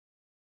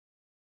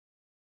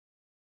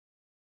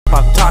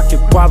my talking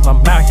while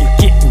I'm out here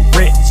getting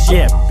rich.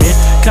 Yeah,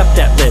 bitch, cut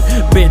that lid.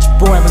 Bitch,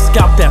 boy, I'ma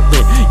scalp that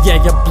lid.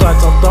 Yeah, your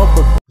blood's all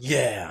over.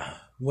 Yeah,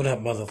 what up,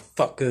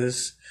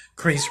 motherfuckers?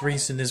 Chris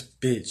Reese in this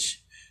bitch.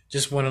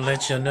 Just want to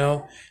let you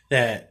know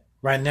that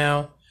right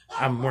now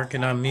I'm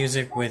working on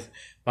music with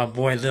my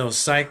boy LIL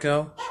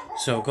SYCO.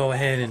 So go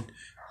ahead and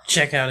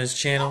check out his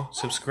channel,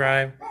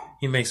 subscribe.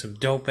 He makes some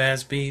dope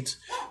ass beats,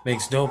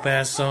 makes dope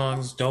ass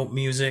songs, dope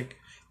music,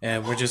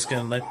 and we're just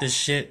gonna let this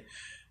shit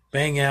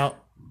bang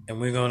out,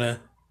 and we're gonna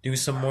do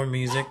some more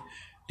music,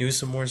 do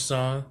some more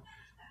song.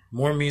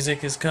 More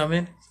music is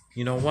coming.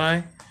 You know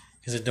why?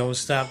 Because it don't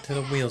stop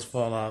till the wheels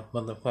fall off,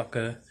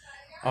 motherfucker.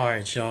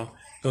 Alright, y'all.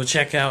 Go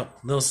check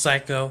out LIL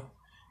SYCO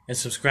and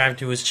subscribe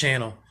to his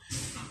channel,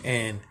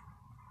 and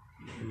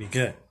it'll be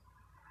good.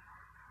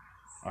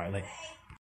 Alright, later.